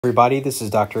Everybody, this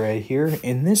is Dr. A here.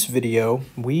 In this video,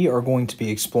 we are going to be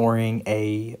exploring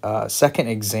a second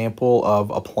example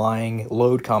of applying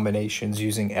load combinations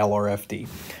using LRFD.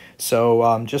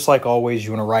 So just like always, you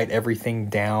want to write everything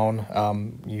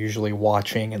down. Usually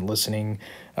watching and listening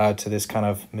to this kind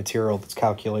of material that's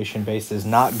calculation based is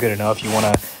not good enough. You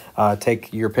want to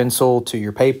take your pencil to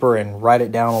your paper and write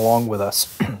it down along with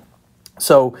us.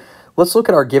 So let's look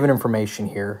at our given information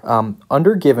here.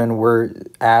 Under given, we're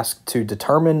asked to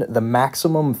determine the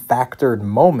maximum factored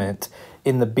moment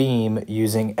in the beam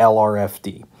using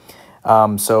LRFD.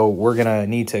 So we're going to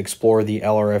need to explore the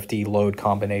LRFD load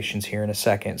combinations here in a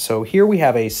second. So here we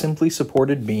have a simply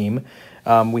supported beam.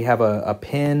 We have a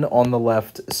pin on the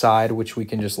left side, which we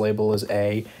can just label as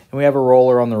A, and we have a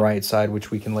roller on the right side, which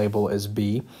we can label as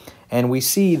B. And we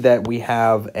see that we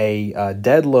have a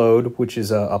dead load, which is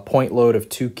a point load of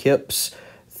 2 kips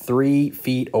 3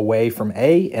 feet away from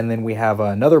A, and then we have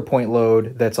another point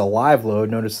load that's a live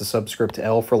load. Notice the subscript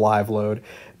L for live load.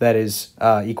 That is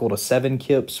equal to 7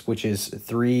 kips, which is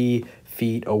 3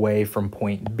 feet away from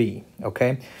point B,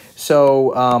 okay?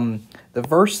 So the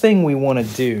first thing we want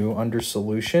to do under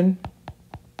solution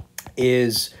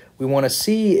is we want to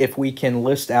see if we can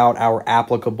list out our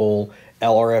applicable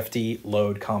LRFD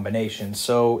load combinations.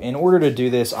 So in order to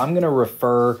do this, I'm going to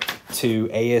refer to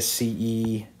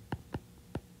ASCE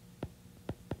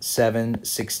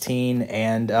 716,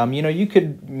 and you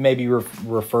could maybe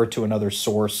refer to another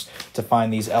source to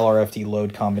find these LRFD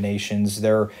load combinations.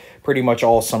 They're pretty much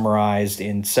all summarized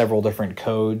in several different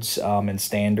codes and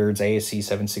standards. ASCE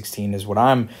 716 is what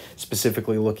I'm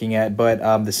specifically looking at,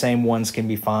 but the same ones can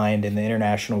be found in the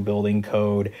International Building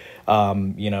Code,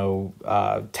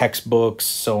 textbooks,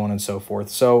 so on and so forth.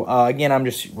 So again, I'm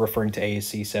just referring to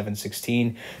ASCE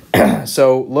 716.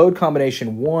 So load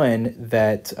combination 1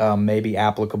 that may be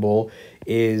applicable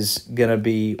is going to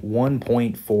be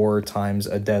 1.4 times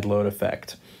a dead load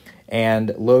effect.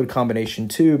 And load combination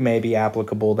 2 may be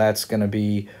applicable. That's going to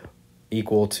be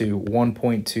equal to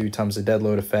 1.2 times a dead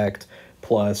load effect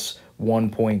plus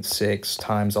 1.6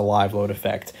 times a live load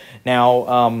effect.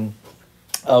 Now,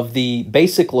 of the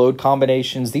basic load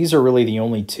combinations, these are really the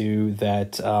only two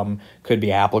that could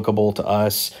be applicable to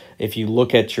us. If you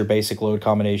look at your basic load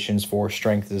combinations for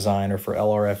strength design or for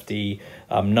LRFD,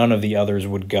 none of the others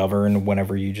would govern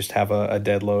whenever you just have a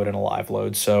dead load and a live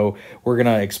load. So we're going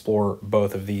to explore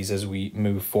both of these as we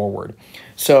move forward.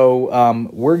 So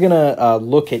we're going to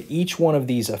look at each one of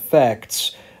these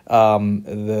effects,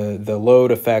 the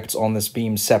load effects on this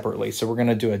beam separately. So we're going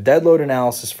to do a dead load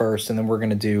analysis first, and then we're going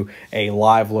to do a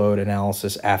live load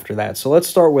analysis after that. So let's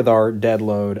start with our dead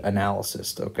load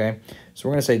analysis, okay? So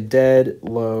we're going to say dead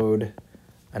load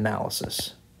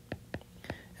analysis.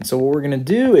 And so what we're going to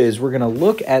do is we're going to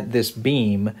look at this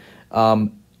beam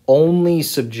only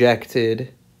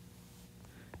subjected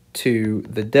to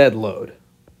the dead load.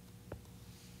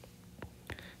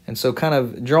 And so kind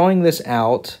of drawing this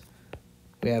out,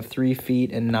 we have 3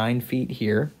 feet and 9 feet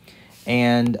here.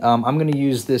 And I'm going to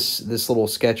use this little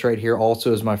sketch right here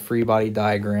also as my free body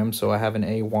diagram. So I have an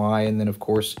AY, and then of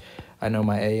course I know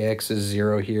my AX is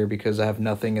 0 here because I have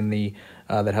nothing in the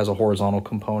that has a horizontal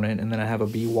component. And then I have a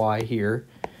BY here.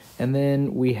 And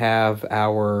then we have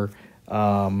our,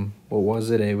 what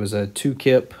was it? It was a 2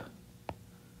 kips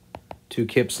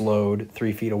load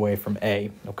 3 feet away from A,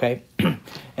 okay?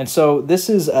 And so this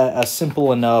is a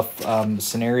simple enough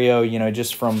scenario,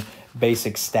 just from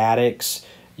basic statics.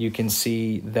 You can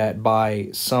see that by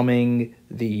summing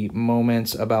the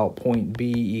moments about point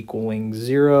B equaling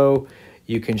 0,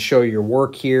 you can show your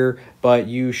work here, but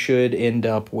you should end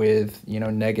up with,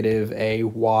 negative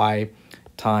AY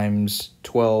times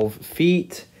 12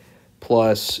 feet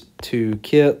plus 2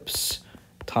 kips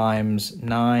times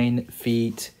 9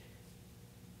 feet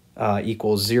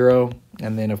equals 0.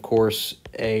 And then, of course,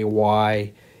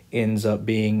 AY ends up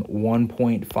being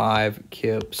 1.5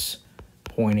 kips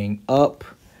pointing up.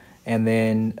 And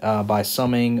then by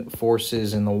summing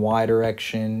forces in the y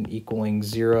direction equaling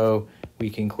 0, we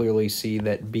can clearly see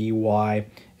that BY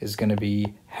is going to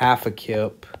be half a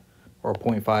kip or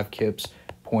 0.5 kips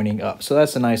pointing up. So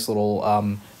that's a nice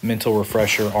little mental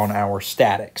refresher on our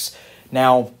statics.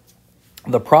 Now,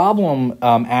 the problem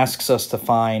asks us to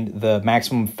find the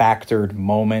maximum factored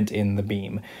moment in the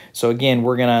beam. So again,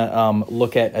 we're going to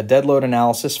look at a dead load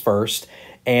analysis first.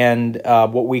 And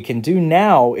what we can do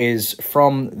now is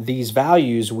from these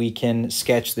values, we can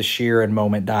sketch the shear and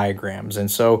moment diagrams. And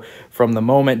so from the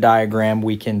moment diagram,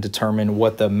 we can determine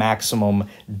what the maximum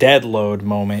dead load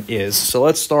moment is. So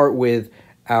let's start with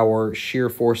our shear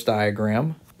force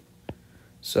diagram.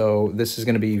 So this is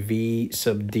going to be V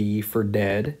sub D for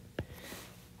dead.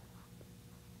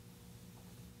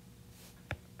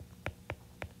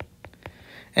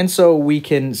 And so we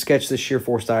can sketch the shear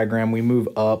force diagram. We move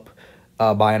up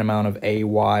by an amount of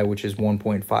AY, which is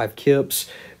 1.5 kips.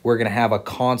 We're going to have a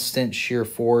constant shear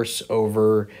force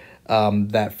over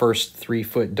that first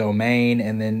 3-foot domain,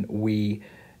 and then we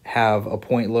have a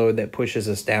point load that pushes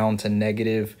us down to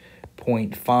negative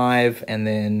 0.5, and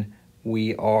then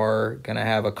we are going to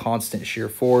have a constant shear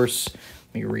force.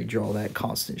 Let me redraw that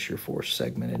constant shear force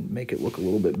segment and make it look a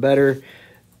little bit better.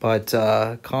 But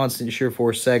constant shear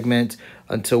force segment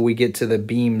until we get to the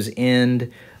beam's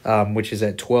end, which is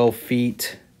at 12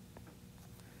 feet.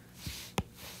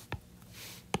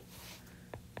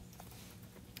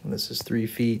 And this is 3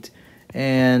 feet.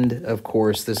 And, of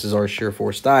course, this is our shear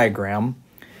force diagram.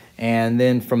 And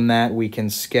then from that, we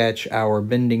can sketch our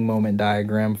bending moment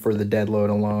diagram for the dead load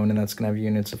alone. And that's going to have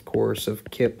units, of course, of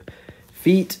kip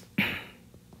feet.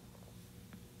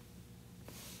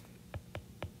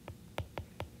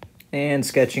 And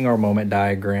sketching our moment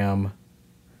diagram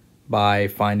by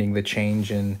finding the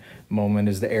change in moment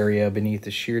is the area beneath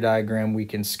the shear diagram. We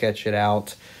can sketch it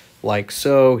out like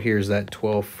so. Here's that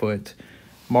 12-foot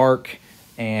mark.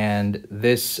 And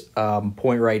this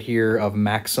point right here of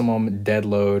maximum dead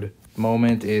load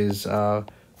moment is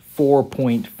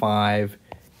 4.5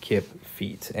 kip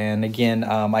feet. And again,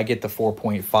 I get the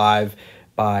 4.5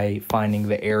 by finding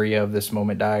the area of this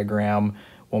moment diagram.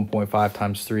 1.5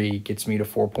 times 3 gets me to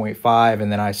 4.5,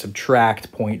 and then I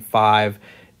subtract 0.5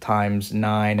 times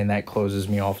 9, and that closes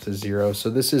me off to 0. So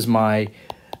this is my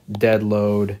dead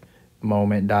load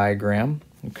moment diagram,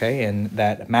 okay? And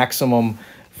that maximum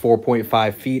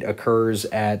 4.5 feet occurs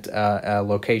at a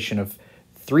location of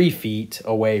 3 feet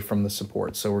away from the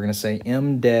support. So we're going to say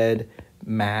M dead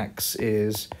max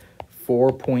is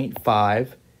 4.5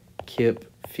 kip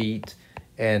feet,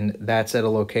 and that's at a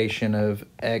location of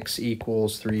X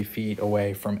equals 3 feet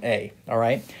away from A, all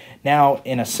right? Now,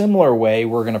 in a similar way,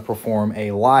 we're going to perform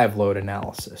a live load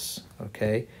analysis,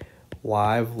 okay?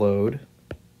 Live load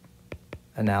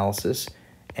analysis.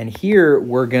 And here,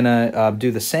 we're going to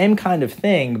do the same kind of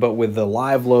thing, but with the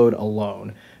live load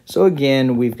alone. So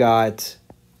again, we've got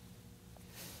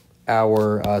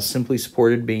our simply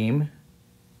supported beam.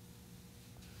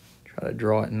 Try to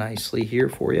draw it nicely here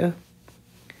for you.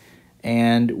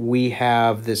 And we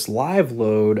have this live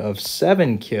load of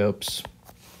 7 kips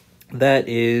that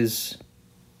is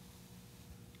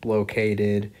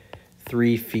located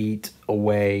 3 feet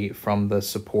away from the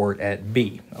support at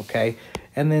B, okay?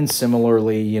 And then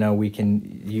similarly, you know, we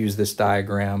can use this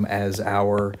diagram as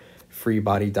our free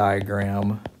body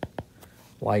diagram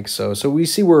like so. So we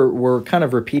see we're kind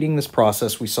of repeating this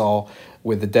process we saw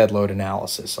with the dead load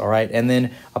analysis, all right? And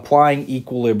then applying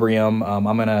equilibrium, I'm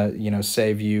gonna, you know,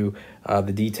 save you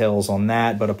the details on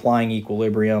that, but applying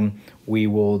equilibrium, we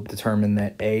will determine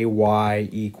that AY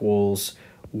equals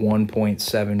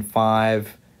 1.75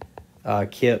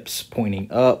 kips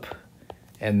pointing up,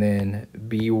 and then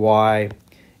BY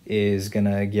is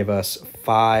gonna give us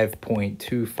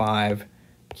 5.25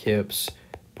 kips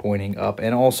pointing up.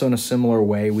 And also in a similar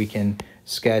way, we can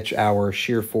sketch our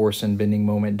shear force and bending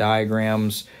moment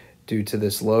diagrams due to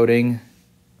this loading.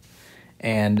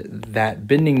 And that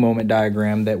bending moment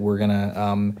diagram that we're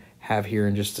gonna have here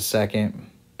in just a second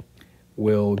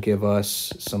will give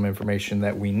us some information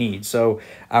that we need. So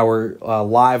our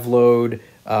live load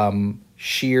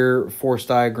shear force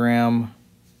diagram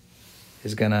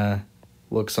is gonna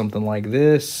look something like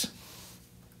this.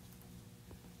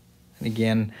 And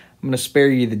again, I'm going to spare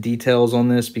you the details on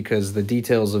this because the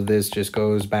details of this just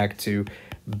goes back to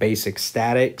basic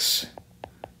statics.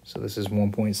 So this is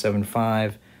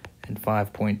 1.75 and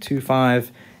 5.25.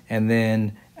 And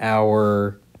then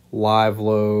our live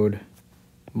load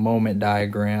moment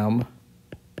diagram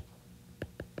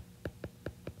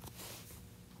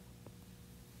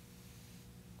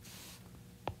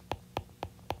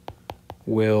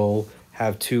will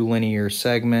have 2 linear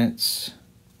segments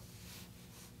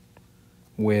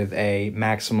with a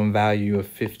maximum value of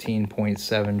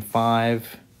 15.75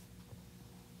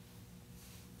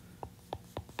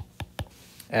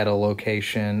 at a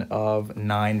location of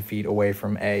 9 feet away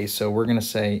from A. So we're going to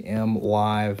say M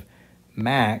live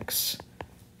max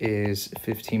is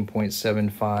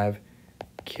 15.75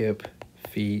 kip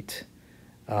feet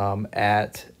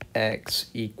at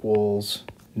X equals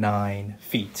 9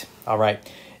 feet. All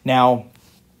right. Now,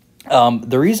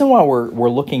 the reason why we're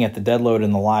looking at the dead load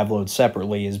and the live load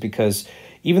separately is because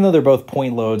even though they're both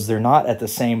point loads, they're not at the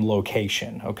same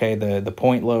location, okay? The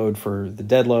point load for the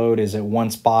dead load is at one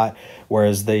spot,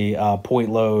 whereas the point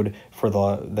load for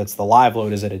that's the live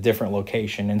load is at a different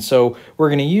location. And so we're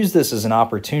going to use this as an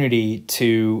opportunity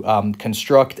to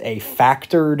construct a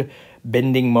factored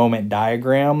bending moment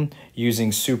diagram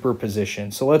using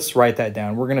superposition. So let's write that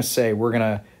down. We're going to say we're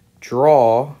going to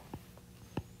draw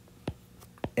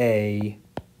a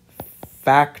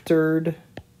factored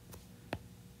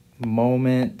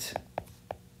moment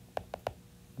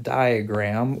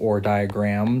diagram or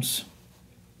diagrams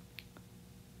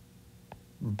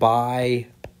by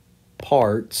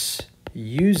parts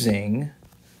using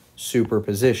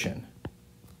superposition.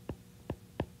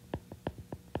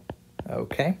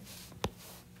 Okay,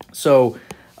 so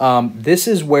this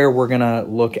is where we're going to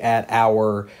look at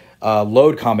our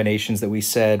load combinations that we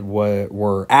said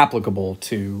were applicable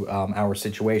to our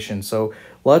situation. So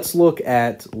let's look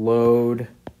at load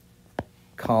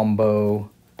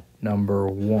combo number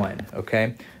 1,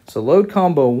 okay? So load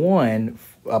combo 1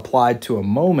 applied to a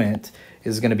moment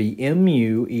is going to be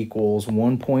mu equals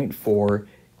 1.4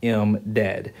 m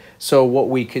dead. So what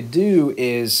we could do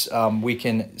is we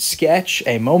can sketch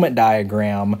a moment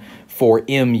diagram for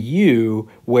mu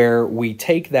where we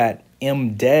take that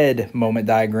m dead moment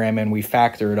diagram and we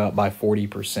factor it up by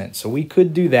 40%. So we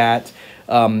could do that,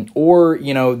 or,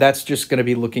 you know, that's just going to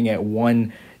be looking at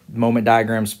one moment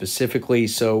diagram specifically.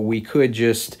 So we could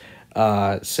just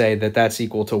say that that's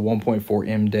equal to 1.4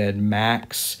 m dead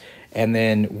max. And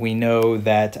then we know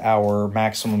that our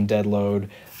maximum dead load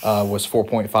was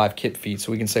 4.5 kip feet.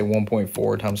 So we can say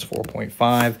 1.4 times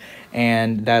 4.5,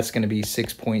 and that's going to be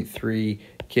 6.3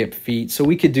 kip feet. So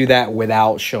we could do that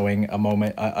without showing a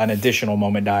moment, an additional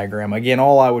moment diagram. Again,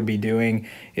 all I would be doing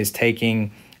is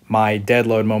taking my dead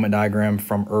load moment diagram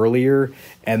from earlier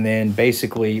and then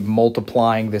basically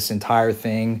multiplying this entire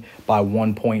thing by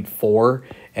 1.4.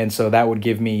 And so that would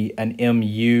give me an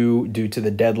mu due to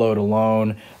the dead load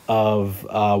alone of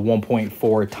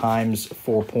 1.4 times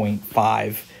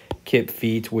 4.5 kip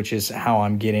feet, which is how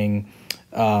I'm getting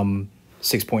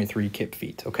 6.3 kip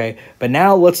feet, okay? But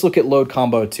now let's look at load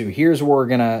combo 2. Here's where we're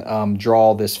gonna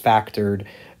draw this factored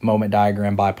moment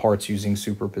diagram by parts using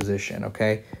superposition,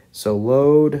 okay? So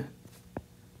load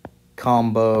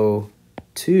combo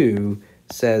 2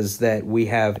 says that we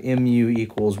have mu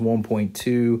equals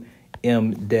 1.2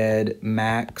 m dead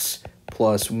max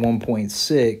plus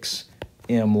 1.6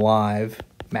 m live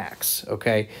max,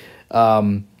 okay?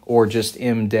 Or just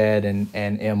m dead and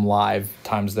m live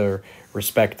times their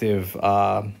respective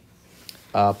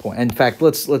point. In fact,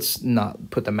 let's not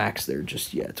put the max there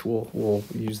just yet. We'll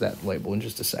use that label in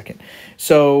just a second.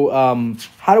 So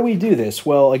how do we do this?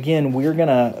 Well, again, we're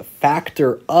gonna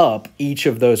factor up each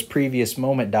of those previous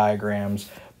moment diagrams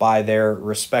by their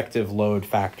respective load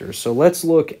factors. So let's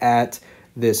look at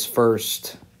this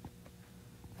first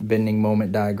bending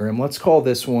moment diagram. Let's call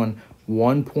this one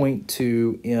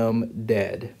 1.2 m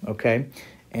dead, okay?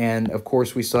 And of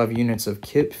course, we still have units of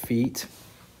kip feet.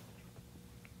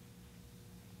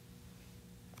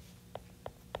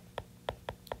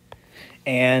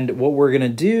 And what we're going to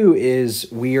do is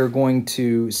we are going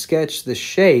to sketch the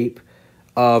shape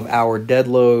of our dead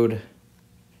load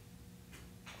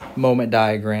moment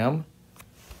diagram.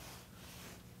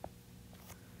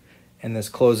 And this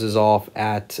closes off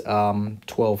at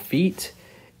 12 feet.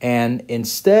 And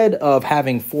instead of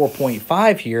having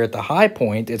 4.5 here at the high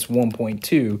point, it's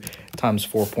 1.2 times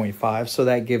 4.5. So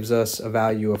that gives us a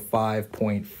value of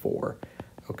 5.4.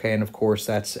 Okay, and of course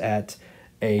that's at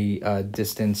a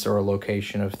distance or a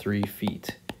location of 3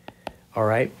 feet. All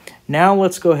right, now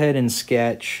let's go ahead and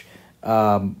sketch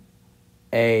a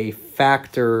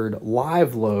factored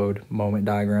live load moment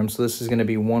diagram. So this is going to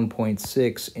be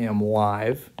 1.6 m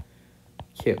live.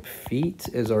 Kip feet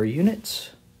is our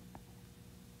units.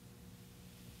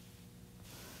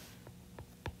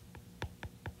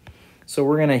 So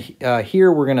we're gonna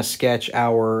here we're gonna sketch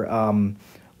our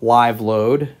live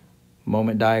load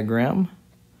moment diagram,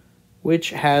 which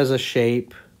has a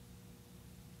shape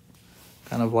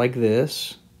kind of like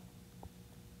this.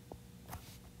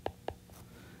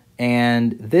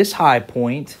 And this high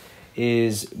point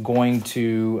is going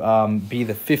to be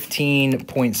the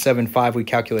 15.75 we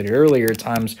calculated earlier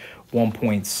times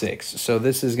 1.6. So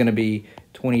this is going to be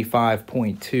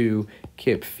 25.2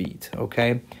 kip feet,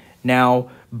 okay? Now,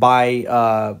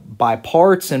 by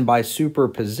parts and by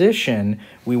superposition,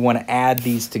 we want to add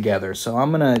these together. So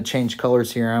I'm going to change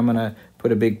colors here. I'm going to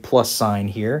put a big plus sign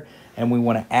here. And we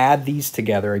want to add these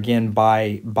together, again,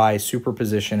 by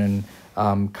superposition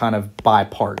and kind of by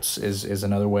parts is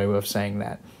another way of saying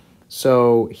that.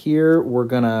 So here we're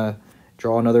going to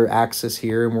draw another axis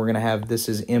here, and we're going to have this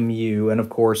is mu. And, of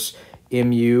course,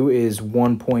 mu is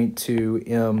 1.2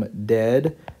 m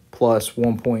dead plus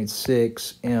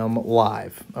 1.6 m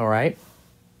live, all right?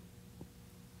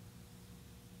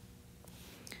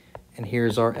 And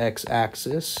here's our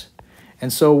x-axis.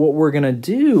 And so what we're going to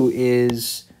do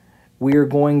is we're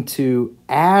going to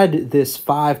add this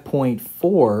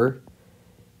 5.4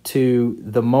 to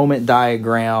the moment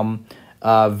diagram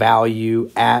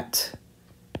value at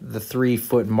the 3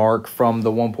 foot mark from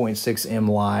the 1.6 M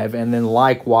live. And then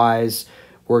likewise,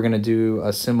 we're going to do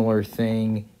a similar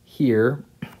thing here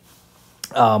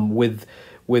with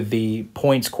the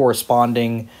points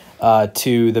corresponding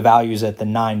to the values at the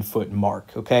 9 foot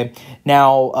mark. Okay.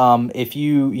 Now, if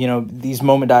these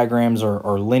moment diagrams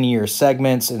are linear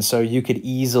segments, and so you could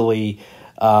easily,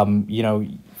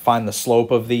 find the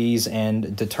slope of these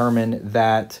and determine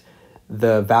that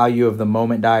the value of the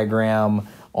moment diagram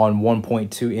on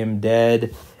 1.2 M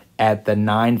dead at the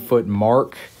 9 foot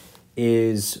mark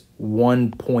is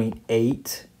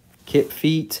 1.8 kip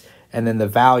feet. And then the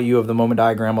value of the moment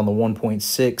diagram on the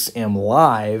 1.6 M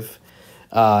live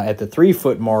at the 3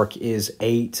 foot mark is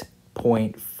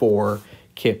 8.4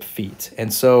 kip feet.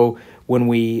 And so when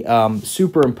we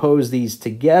superimpose these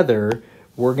together,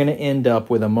 we're going to end up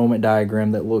with a moment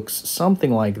diagram that looks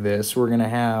something like this. We're going to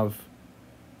have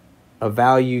a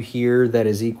value here that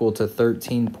is equal to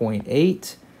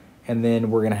 13.8, and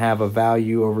then we're going to have a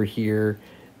value over here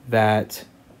that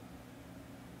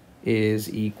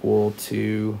is equal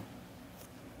to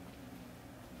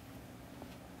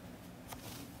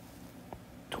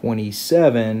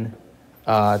 27,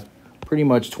 pretty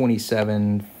much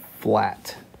 27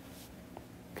 flat.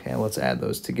 Okay, let's add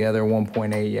those together.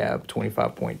 1.8, yeah,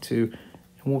 25.2. And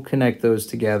we'll connect those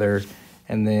together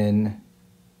and then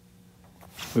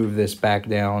move this back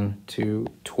down to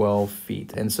 12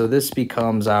 feet. And so this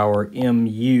becomes our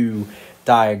MU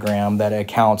diagram that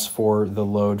accounts for the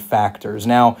load factors.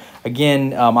 Now,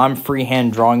 again, I'm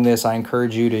freehand drawing this. I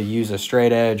encourage you to use a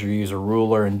straight edge or use a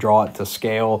ruler and draw it to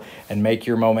scale and make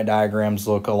your moment diagrams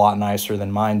look a lot nicer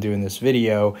than mine do in this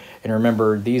video. And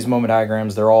remember, these moment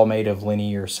diagrams, they're all made of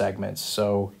linear segments.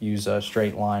 So use a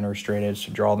straight line or straight edge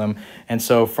to draw them. And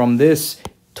so from this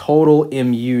total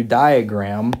MU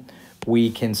diagram,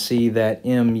 we can see that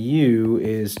MU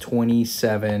is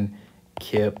 27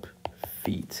 kip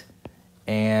feet.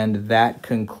 And that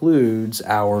concludes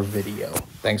our video.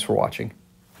 Thanks for watching.